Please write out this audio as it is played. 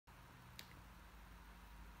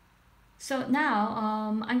So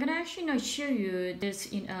now I'm gonna actually show you this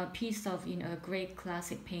in a piece of great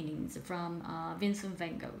classic paintings from Vincent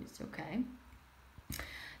van Gogh's. Okay,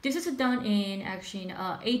 this is done in actually in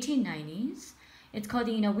 1890s. It's called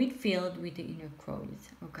Wheatfield with the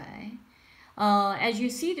crows. Okay, as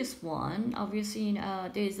you see this one, obviously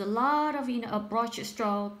there's a lot of a brush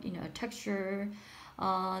stroke, texture.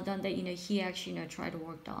 Then that he actually tried to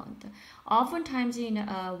work on. Oftentimes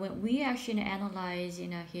when we actually analyze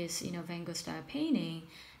his Van Gogh style painting,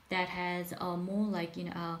 that has more like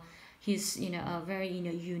his a very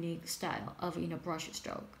unique style of brush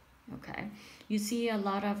stroke. Okay, you see a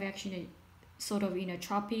lot of actually sort of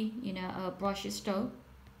choppy brush stroke.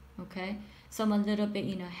 Okay, some a little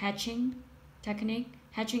bit hatching technique.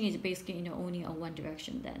 Hatching is basically only on one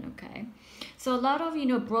direction then. Okay, so a lot of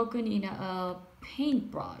broken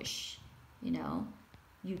paintbrush,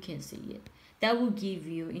 you can see it. That will give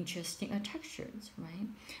you interesting textures, right?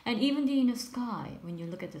 And even the sky, when you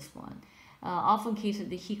look at this one, often cases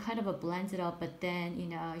that he kind of blends it up, but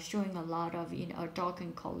then showing a lot of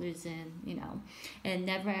darkened colors and and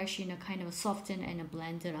never actually kind of soften and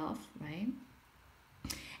blend it off, right?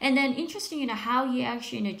 And then interesting how he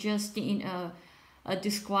actually just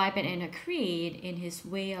describe it and create in his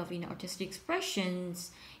way of artistic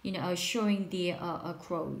expressions, showing the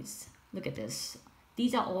crows. Look at this.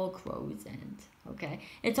 These are all crows, and okay,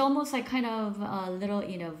 it's almost like kind of a little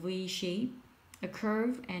V shape, a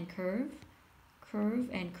curve and curve, curve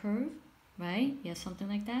and curve, right? Yeah, something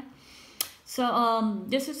like that. So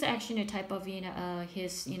this is actually a type of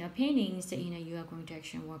his paintings that you are going to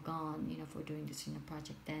actually work on for doing this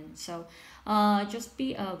project then. So just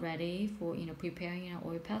be ready for preparing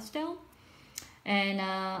oil pastel and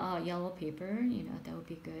yellow paper. That would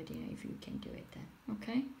be good if you can do it then.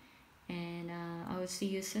 Okay, and I will see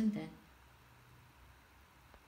you soon then.